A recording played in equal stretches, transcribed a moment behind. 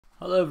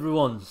Hello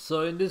everyone,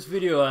 so in this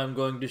video I'm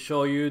going to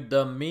show you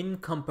the mean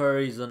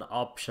comparison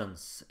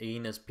options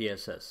in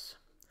SPSS.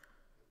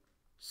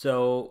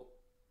 So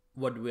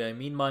what do I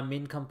mean by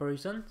mean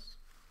comparisons?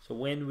 So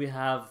when we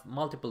have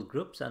multiple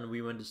groups and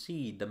we want to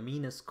see the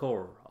mean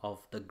score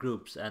of the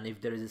groups and if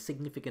there is a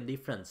significant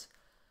difference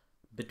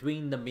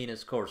between the mean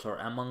scores or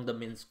among the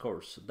mean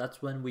scores,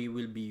 that's when we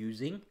will be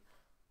using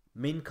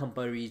mean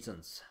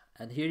comparisons.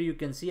 And here you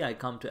can see I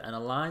come to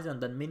analyze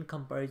and then mean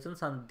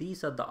comparisons, and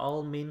these are the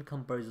all mean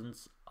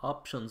comparisons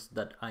options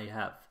that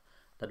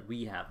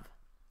we have.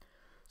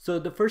 So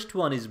the first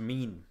one is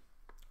mean,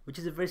 which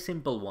is a very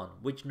simple one,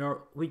 which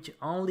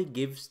only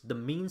gives the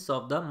means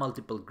of the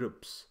multiple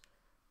groups.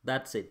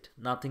 That's it,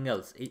 nothing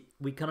else.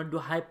 We cannot do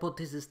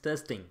hypothesis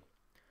testing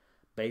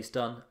based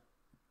on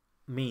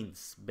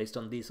means, based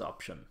on this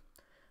option.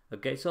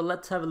 Okay, so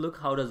let's have a look.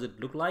 How does it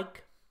look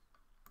like?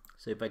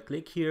 So if I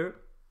click here,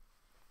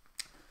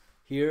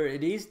 here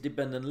it is,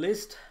 dependent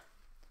list.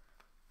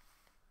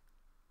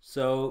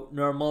 So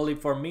normally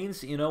for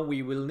means,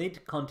 we will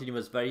need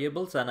continuous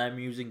variables, and I'm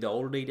using the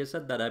old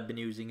dataset that I've been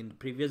using in the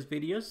previous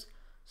videos.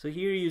 So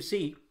here you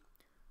see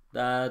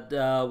that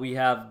we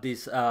have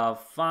these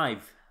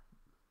 5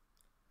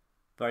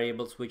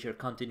 variables which are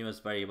continuous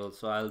variables.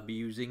 So I'll be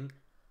using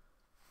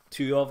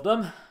 2 of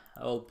them.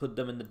 I'll put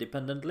them in the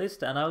dependent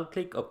list and I'll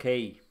click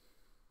OK.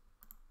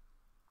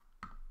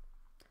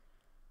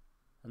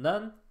 And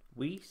then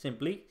we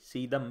simply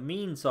see the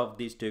means of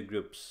these 2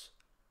 groups.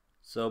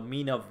 So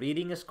mean of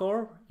reading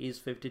score is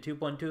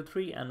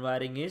 52.23 and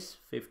writing is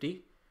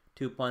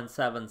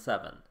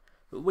 52.77.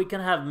 We can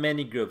have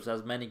many groups,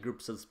 as many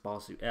groups as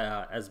possible,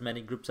 as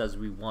many groups as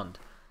we want.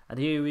 And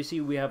here we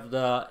see we have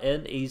the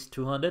n is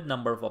 200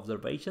 number of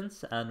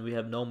observations and we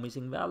have no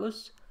missing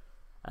values.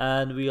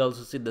 And we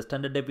also see the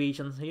standard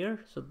deviations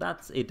here. So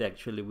that's it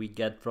actually we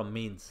get from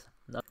means.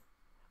 Now,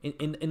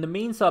 in the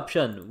means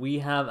option, we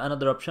have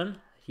another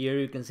option. Here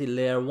you can see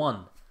layer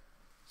 1.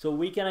 So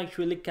we can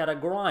actually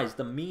categorize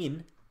the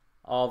mean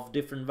of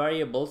different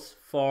variables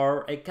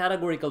for a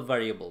categorical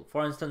variable.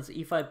 For instance,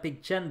 if I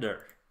pick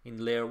gender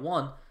in layer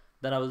 1,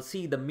 then I will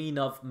see the mean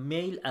of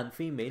male and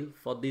female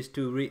for these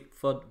two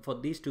for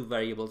these 2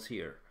 variables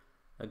here.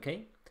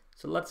 Okay,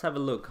 so let's have a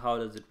look. How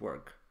does it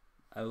work?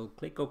 I will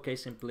click OK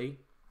simply,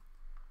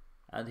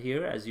 and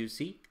here as you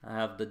see I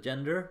have the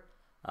gender.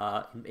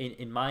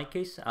 In my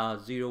case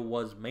 0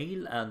 was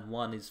male and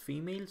 1 is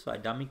female, so I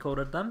dummy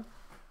coded them,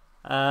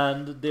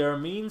 and their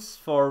means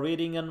for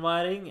reading and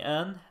writing,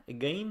 and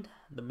again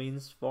the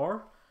means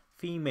for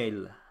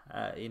female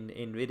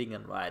in reading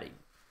and writing.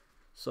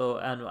 So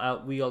and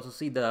we also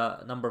see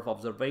the number of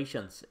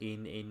observations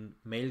in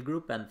male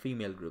group and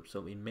female group.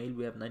 So in male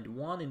we have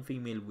 91, in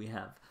female we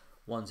have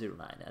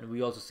 109, and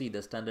we also see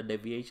the standard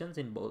deviations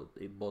in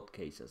both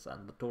cases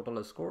and the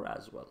total score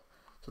as well.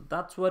 So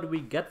that's what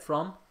we get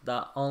from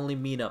the only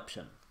mean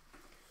option.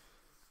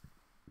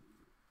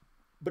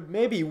 But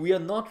maybe we are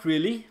not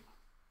really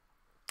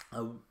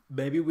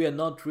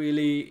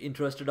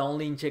interested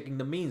only in checking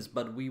the means,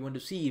 but we want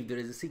to see if there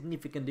is a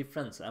significant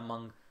difference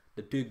among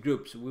the 2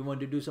 groups. We want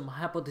to do some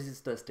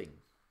hypothesis testing.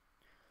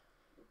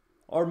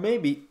 Or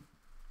maybe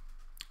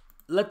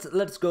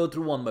let's go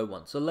through one by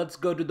one. So let's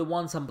go to the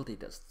one sample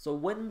t-test. So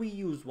when we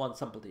use one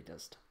sample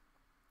t-test,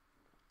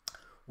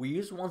 we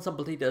use one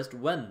sample t-test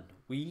when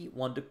we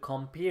want to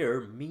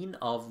compare mean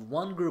of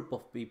one group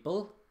of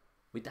people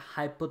with a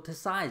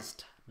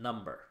hypothesized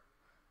number.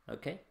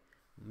 Okay,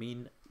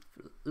 mean.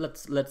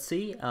 Let's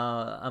see.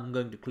 I'm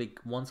going to click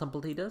one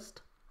sample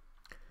t-test.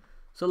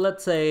 So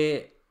let's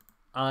say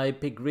I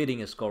pick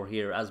reading score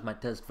here as my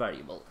test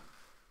variable.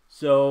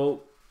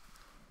 So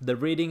the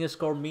reading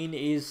score mean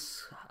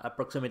is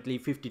approximately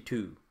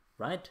 52,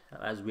 right?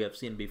 As we have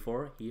seen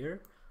before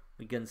here.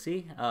 We can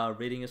see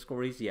reading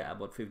score is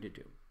about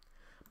 52.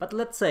 But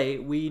let's say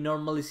we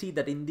normally see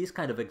that in these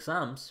kind of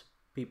exams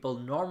people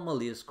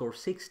normally score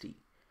 60,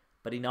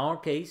 but in our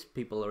case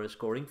people are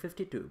scoring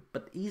 52.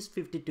 But is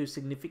 52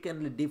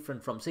 significantly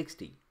different from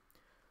 60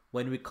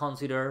 when we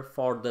consider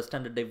for the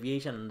standard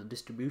deviation and the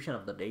distribution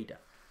of the data?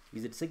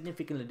 Is it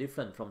significantly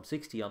different from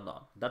 60 or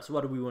not? That's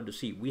what we want to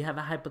see. We have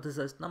a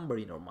hypothesized number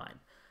in our mind,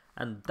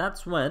 and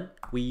that's when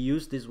we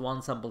use this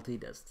one sample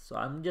t-test. So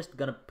I'm just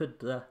gonna put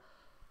the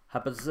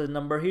hypothesis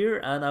number here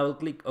and I will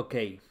click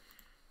OK.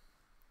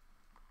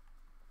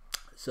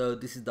 So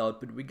this is the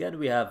output we get.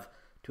 We have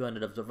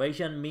 200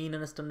 observation, mean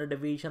and standard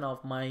deviation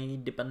of my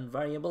dependent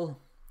variable.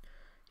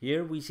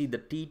 Here we see the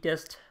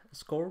t-test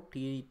score,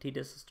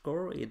 t-test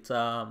score. It's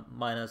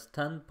minus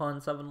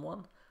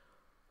 10.71,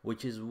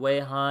 which is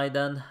way high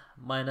than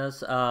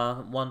minus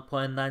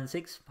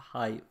 1.96,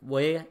 high,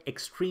 way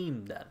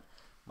extreme than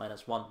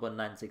minus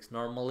 1.96.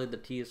 Normally the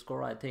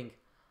t-score, I think,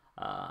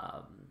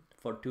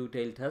 for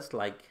two-tailed tests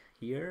like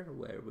here,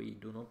 where we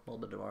do not know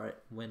the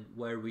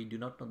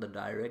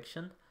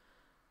direction,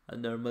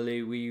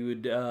 normally we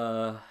would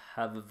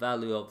have a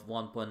value of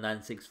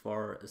 1.96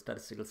 for a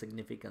statistical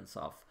significance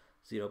of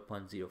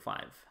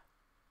 0.05.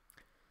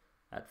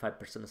 at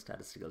 5%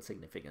 statistical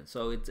significance.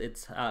 So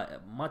it's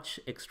much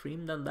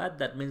extreme than that.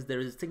 That means there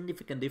is a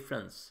significant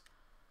difference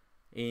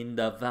in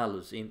the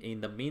values,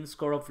 in the mean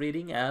score of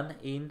reading and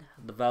in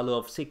the value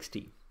of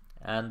 60.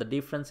 And the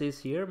difference is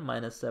here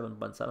minus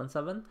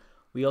 7.77.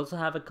 We also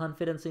have a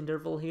confidence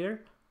interval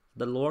here.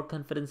 The lower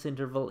confidence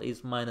interval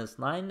is minus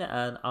 9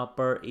 and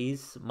upper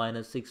is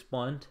minus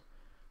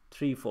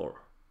 6.34.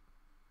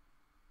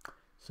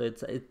 So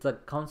it's a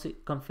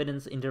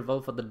confidence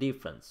interval for the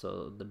difference.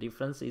 So the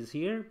difference is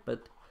here,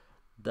 but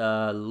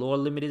the lower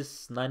limit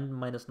is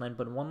minus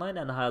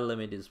 9.19 and higher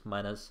limit is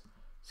minus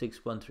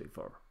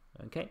 6.34.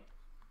 Okay.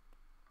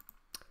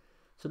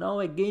 So now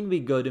again we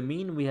go to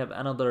mean. We have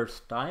another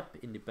type,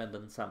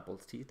 independent sample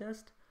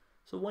t-test.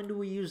 So when do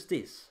we use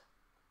this?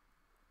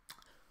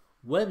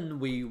 When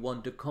we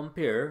want to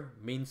compare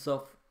means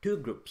of two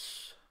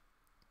groups.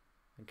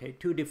 Okay,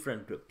 two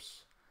different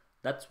groups.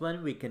 That's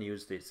when we can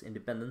use this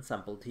independent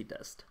sample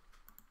t-test.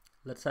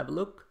 Let's have a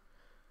look.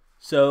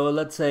 So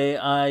let's say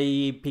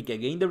I pick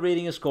again the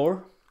rating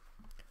score.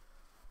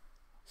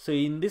 So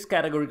in this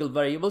categorical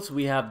variables,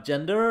 we have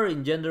gender.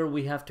 In gender,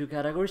 we have two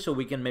categories, so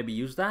we can maybe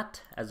use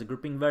that as a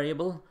grouping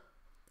variable.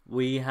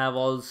 We have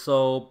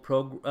also,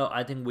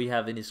 I think we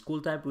have in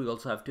school type, we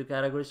also have two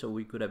categories, so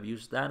we could have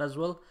used that as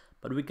well.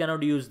 But we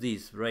cannot use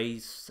these,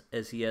 race,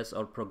 SES,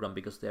 or program,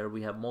 because there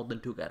we have more than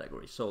two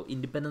categories. So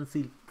independent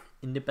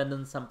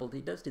sample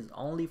t-test is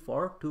only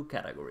for two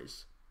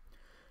categories.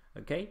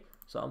 Okay,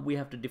 so we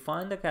have to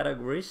define the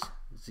categories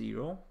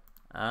 0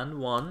 and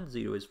 1.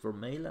 0 is for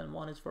male and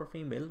 1 is for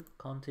female.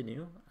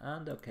 Continue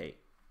and okay.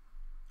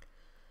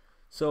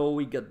 So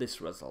we get this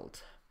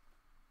result.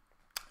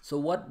 So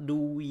what do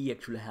we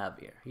actually have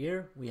here?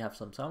 Here we have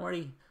some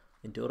summary.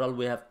 In total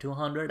we have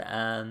 200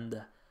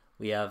 and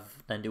we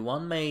have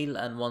 91 male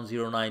and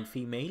 109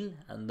 female,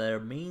 and their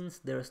means,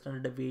 their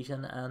standard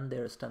deviation and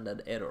their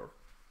standard error.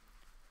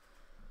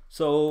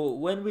 So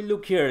when we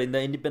look here in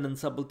the independent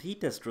sample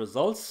t-test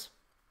results,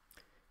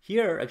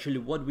 here actually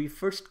what we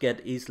first get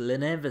is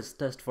Levene's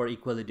test for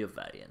equality of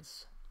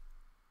variance.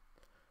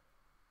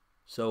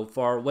 So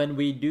for when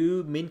we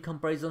do mean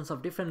comparisons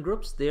of different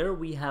groups, there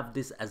we have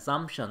this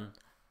assumption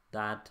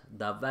that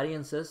the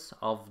variances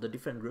of the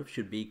different groups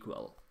should be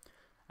equal.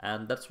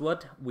 And that's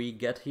what we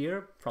get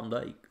here from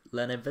the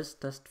Levene's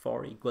test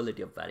for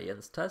equality of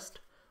variance test,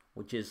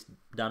 which is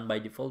done by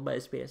default by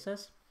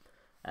SPSS.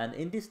 And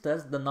in this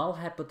test, the null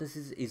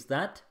hypothesis is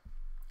that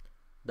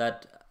the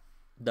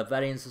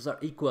variances are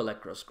equal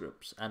across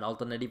groups, and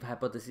alternative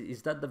hypothesis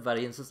is that the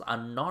variances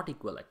are not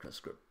equal across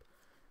group.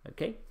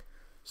 Okay,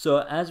 so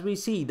as we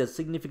see, the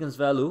significance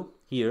value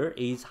here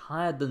is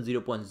higher than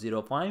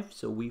 0.05,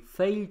 so we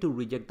fail to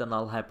reject the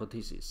null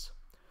hypothesis.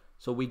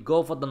 So we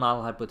go for the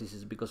null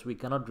hypothesis because we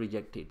cannot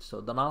reject it.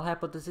 So the null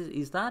hypothesis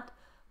is that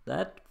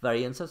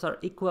variances are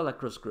equal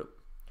across group.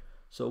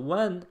 So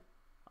when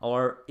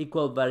our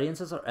equal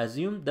variances are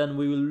assumed, then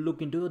we will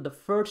look into the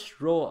first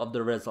row of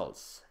the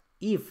results.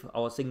 If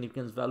our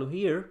significance value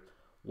here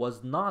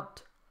was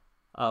not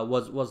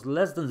was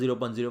less than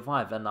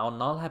 0.05 and our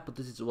null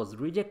hypothesis was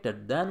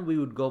rejected, then we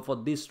would go for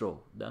this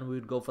row. Then we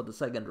would go for the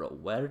second row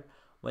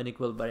when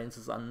equal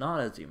variances are not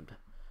assumed.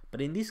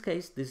 But in this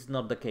case, this is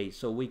not the case,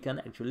 so we can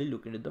actually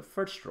look into the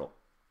first row.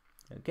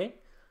 Okay,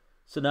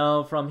 so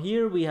now from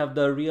here we have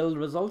the real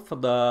result for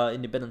the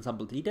independent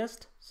sample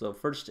t-test. So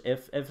first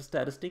F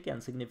statistic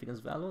and significance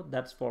value,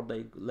 that's for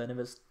the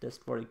Levene's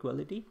test for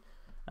equality.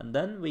 And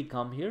then we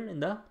come here in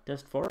the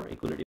test for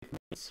equality of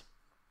means.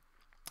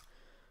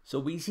 So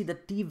we see the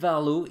t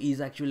value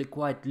is actually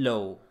quite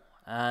low,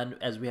 and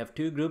as we have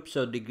two groups,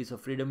 so degrees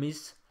of freedom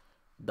is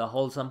the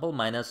whole sample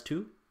minus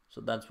 2,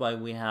 so that's why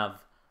we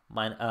have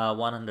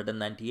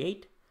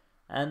 198.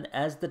 And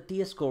as the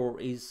t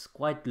score is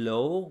quite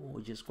low,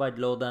 which is quite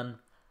low than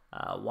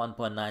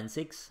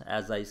 1.96,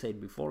 as I said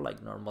before,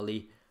 like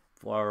normally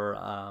for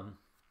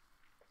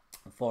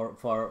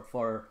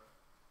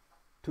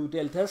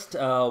two-tailed test,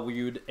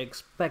 we would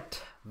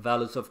expect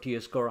values of t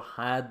score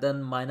higher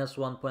than minus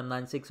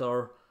 1.96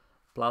 or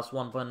plus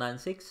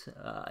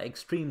 1.96,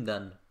 extreme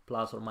than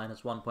plus or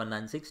minus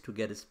 1.96 to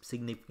get a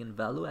significant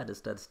value at a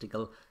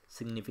statistical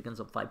significance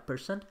of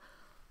 5%,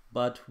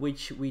 but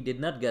which we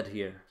did not get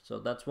here. So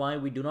that's why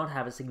we do not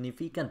have a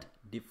significant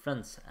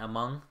difference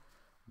among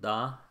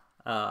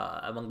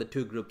the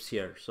two groups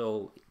here.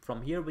 So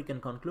from here we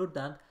can conclude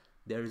that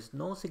there is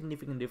no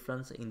significant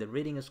difference in the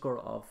rating score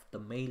of the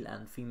male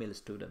and female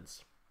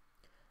students.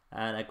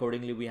 And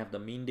accordingly we have the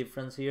mean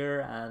difference here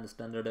and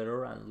standard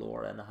error and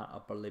lower and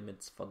upper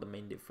limits for the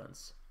mean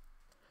difference.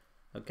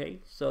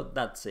 Okay, so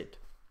that's it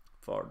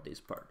for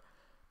this part.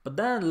 But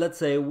then let's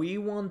say we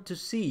want to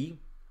see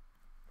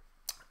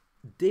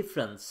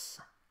difference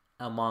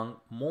among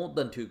more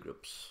than two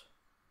groups.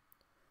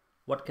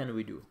 What can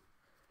we do?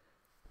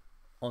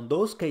 On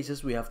those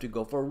cases, we have to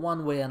go for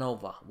one-way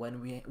ANOVA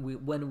when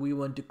we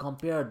want to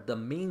compare the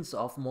means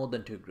of more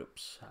than two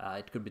groups.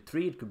 It could be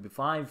 3, it could be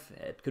 5,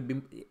 it could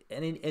be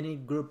any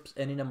groups,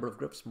 any number of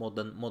groups more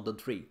than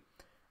 3.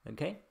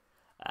 Okay,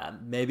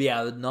 Maybe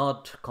I would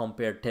not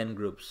compare 10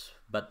 groups,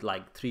 but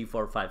like 3,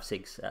 4, 5,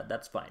 6,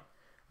 that's fine.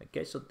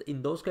 Okay, so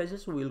in those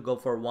cases, we'll go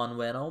for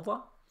one-way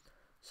ANOVA.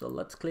 So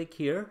let's click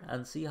here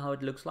and see how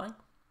it looks like.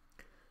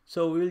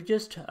 So we'll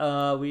just,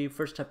 we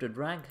first have to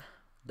drag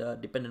the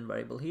dependent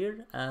variable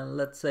here, and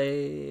let's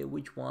say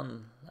which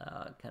one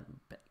can we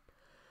pick.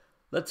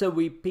 Let's say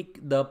we pick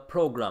the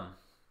program.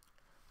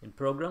 In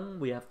program,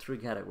 we have 3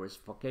 categories: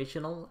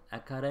 vocational,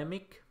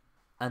 academic,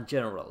 and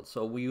general.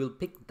 So we will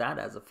pick that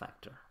as a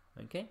factor,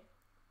 okay?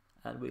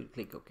 And we'll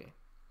click OK.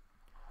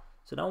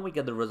 So now we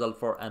get the result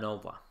for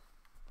ANOVA,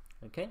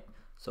 okay?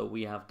 So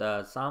we have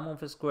the sum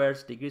of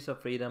squares, degrees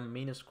of freedom,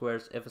 mean of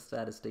squares, F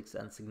statistics,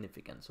 and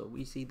significance. So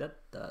we see that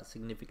the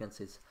significance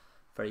is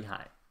very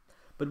high.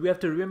 But we have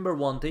to remember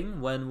one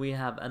thing: when we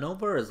have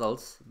ANOVA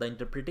results, the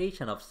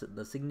interpretation of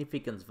the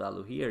significance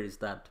value here is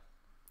that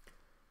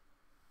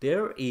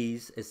there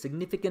is a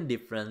significant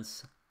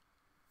difference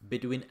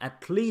between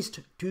at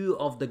least 2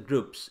 of the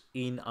groups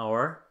in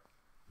our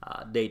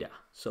data.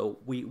 So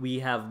we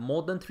have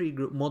more than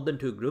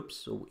 2 groups.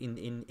 So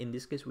in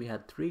this case, we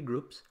had 3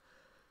 groups.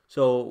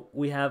 So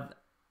we have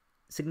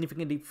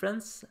significant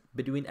difference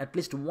between at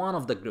least one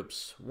of the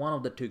groups, one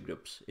of the 2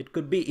 groups. It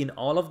could be in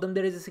all of them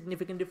there is a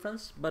significant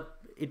difference, but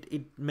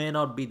it may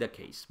not be the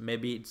case.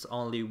 Maybe it's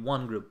only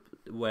one group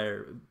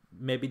where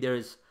maybe there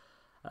is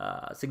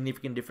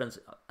significant difference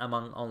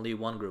among only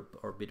one group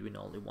or between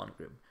only one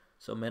group.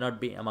 So may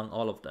not be among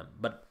all of them,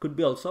 but could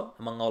be also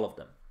among all of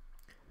them.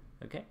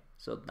 Okay,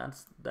 so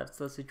that's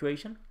the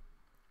situation.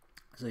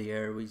 So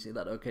here we see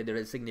that, okay, there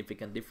is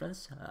significant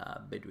difference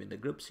between the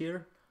groups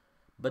here.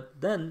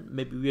 But then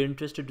maybe we are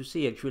interested to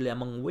see actually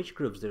among which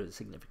groups there is a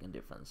significant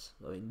difference.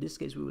 So in this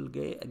case, we will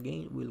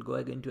go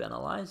again to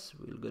analyze.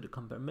 We'll go to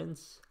compare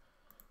means,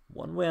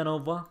 one-way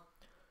ANOVA.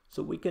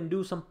 So we can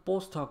do some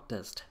post-hoc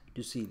test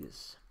to see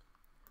this.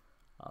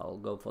 I'll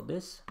go for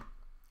this.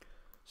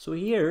 So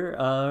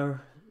here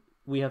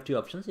we have 2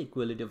 options: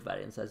 equality of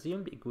variance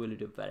assumed,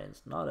 equality of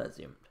variance not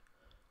assumed.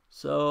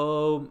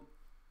 So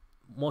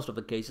most of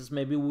the cases,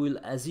 maybe we will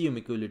assume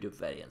equality of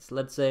variance.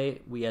 Let's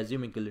say we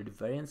assume equality of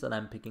variance, and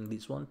I'm picking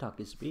this one,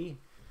 TACIS B.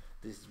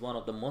 This is one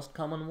of the most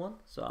common one.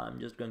 So I'm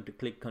just going to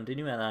click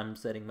continue, and I'm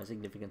setting my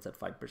significance at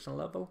 5%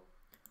 level.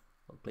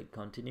 I'll click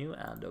continue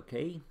and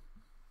OK.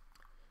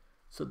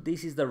 So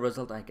this is the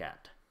result I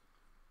get.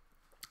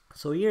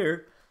 So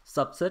here,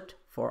 subset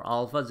for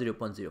alpha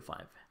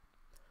 0.05.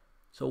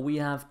 So we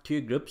have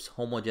 2 groups,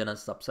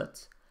 homogeneous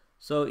subsets.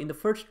 So in the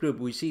first group,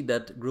 we see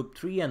that group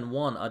 3 and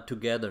 1 are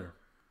together.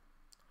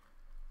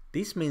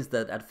 This means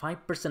that at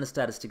 5%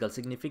 statistical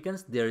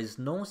significance, there is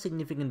no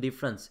significant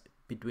difference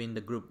between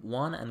the group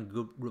 1 and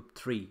group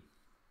 3.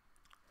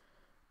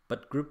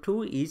 But group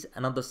 2 is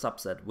another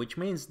subset, which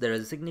means there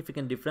is a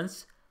significant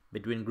difference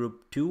between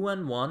group 2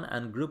 and 1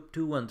 and group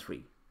 2 and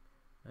 3.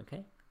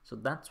 Okay, so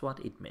that's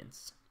what it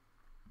means.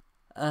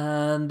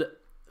 And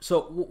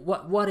so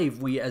what if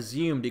we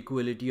assumed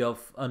equality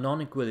of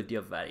non-equality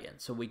of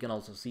variance? So we can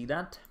also see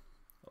that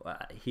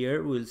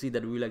here we'll see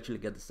that we'll actually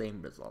get the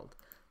same result.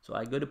 So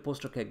I go to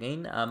Post-Hoc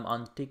again. I'm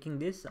unticking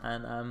this,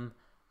 and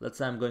let's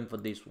say I'm going for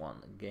this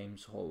one,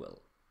 Games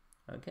Howell.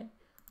 Okay,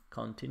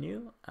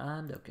 continue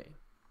and OK.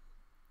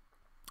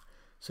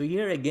 So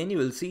here again you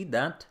will see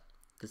that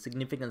the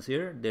significance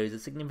here, there is a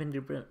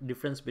significant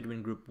difference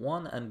between group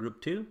 1 and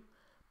group 2,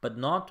 but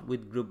not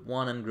with group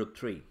 1 and group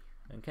 3.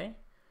 Okay,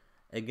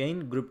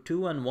 again group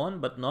 2 and 1,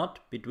 but not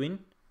between,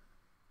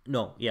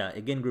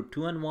 again group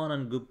 2 and 1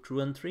 and group 2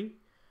 and 3,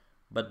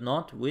 but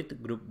not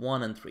with group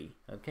 1 and 3.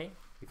 Okay,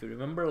 if you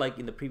remember, like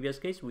in the previous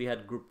case, we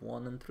had group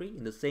 1 and 3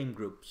 in the same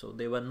group, so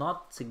they were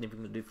not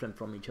significantly different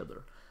from each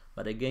other.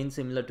 But again,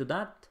 similar to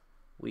that,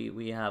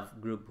 we have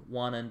group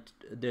 1 and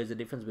there's a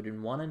difference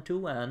between 1 and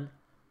 2 and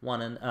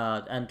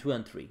 2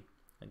 and 3.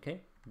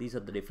 Okay, these are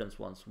the different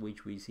ones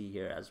which we see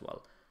here as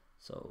well.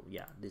 So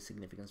yeah, the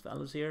significance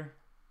values here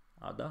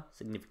are the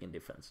significant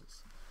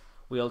differences.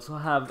 We also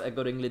have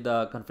accordingly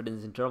the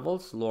confidence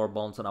intervals, lower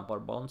bounds and upper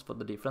bounds for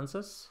the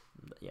differences.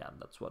 Yeah,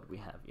 that's what we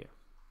have here.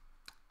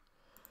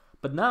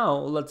 But now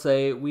let's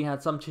say we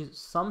had some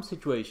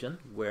situation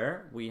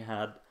where we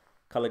had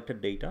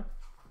collected data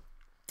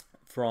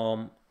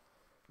from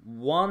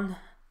one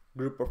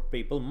group of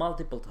people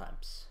multiple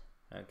times.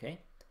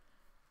 Okay,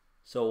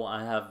 so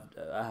I have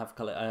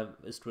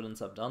students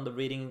have done the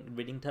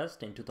reading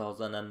test in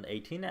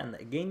 2018 and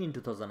again in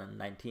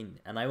 2019,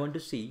 and I want to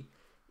see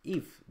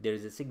if there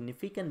is a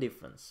significant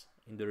difference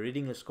in the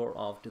reading score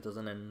of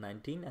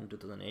 2019 and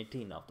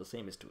 2018 of the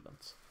same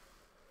students.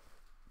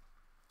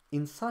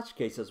 In such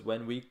cases,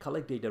 when we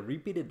collect data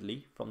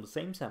repeatedly from the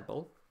same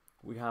sample,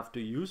 we have to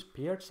use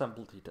paired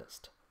sample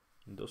t-test.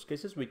 In those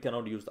cases, we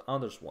cannot use the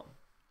others one.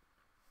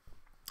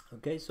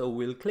 Okay, so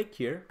we'll click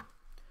here.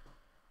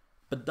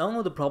 But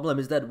now the problem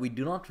is that we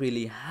do not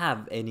really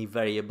have any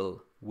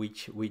variable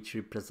which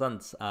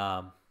represents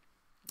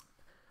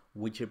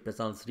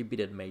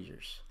repeated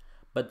measures.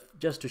 But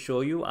just to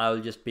show you, I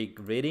will just pick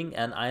reading,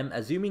 and I am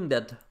assuming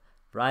that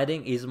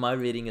writing is my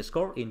reading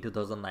score in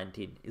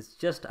 2019. It's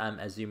just, I'm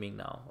assuming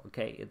now,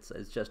 okay? It's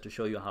just to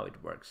show you how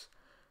it works.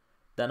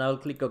 Then I'll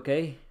click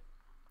OK,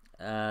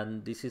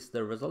 and this is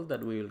the result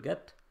that we will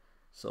get.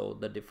 So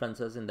the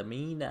differences in the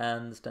mean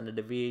and standard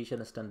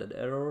deviation, standard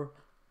error,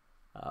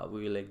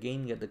 we will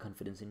again get the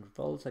confidence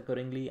intervals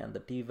accordingly, and the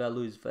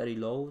t-value is very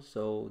low,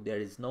 so there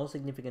is no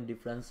significant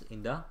difference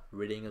in the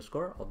reading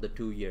score of the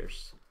 2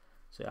 years.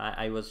 So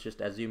I was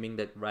just assuming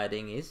that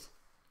writing is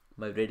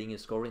my reading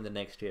score in the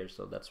next year,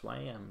 so that's why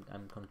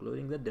I'm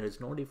concluding that there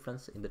is no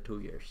difference in the 2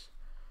 years.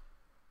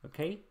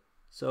 Okay,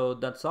 so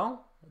that's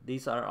all.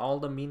 These are all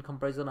the mean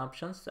comparison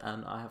options,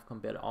 and I have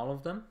compared all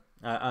of them.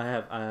 I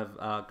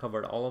have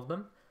covered all of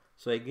them.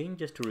 So again,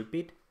 just to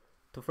repeat,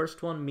 the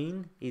first one,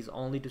 mean, is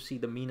only to see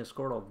the mean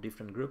score of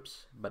different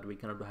groups, but we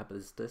cannot do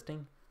hypothesis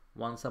testing.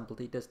 One sample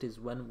t-test is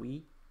when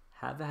we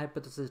have a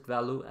hypothesis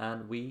value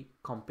and we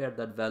compare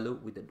that value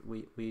with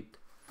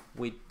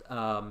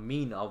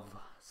mean of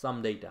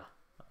some data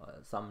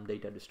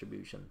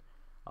distribution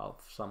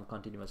of some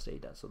continuous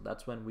data. So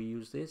that's when we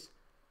use this.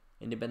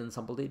 Independent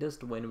sample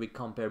t-test, when we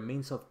compare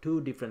means of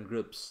 2 different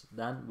groups,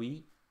 then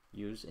we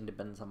use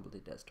independent sample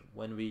t-test.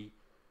 When we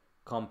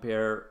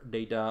compare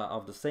data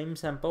of the same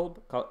sample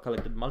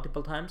collected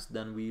multiple times,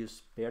 then we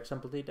use paired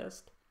sample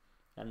t-test.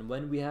 And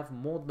when we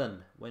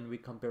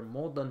compare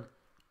more than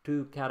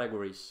 2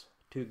 categories,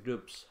 2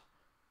 groups,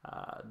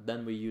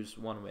 then we use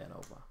one-way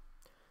ANOVA.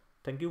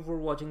 Thank you for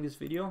watching this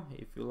video.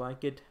 If you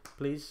like it,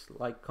 please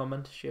like,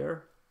 comment,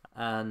 share,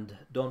 and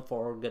don't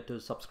forget to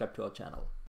subscribe to our channel.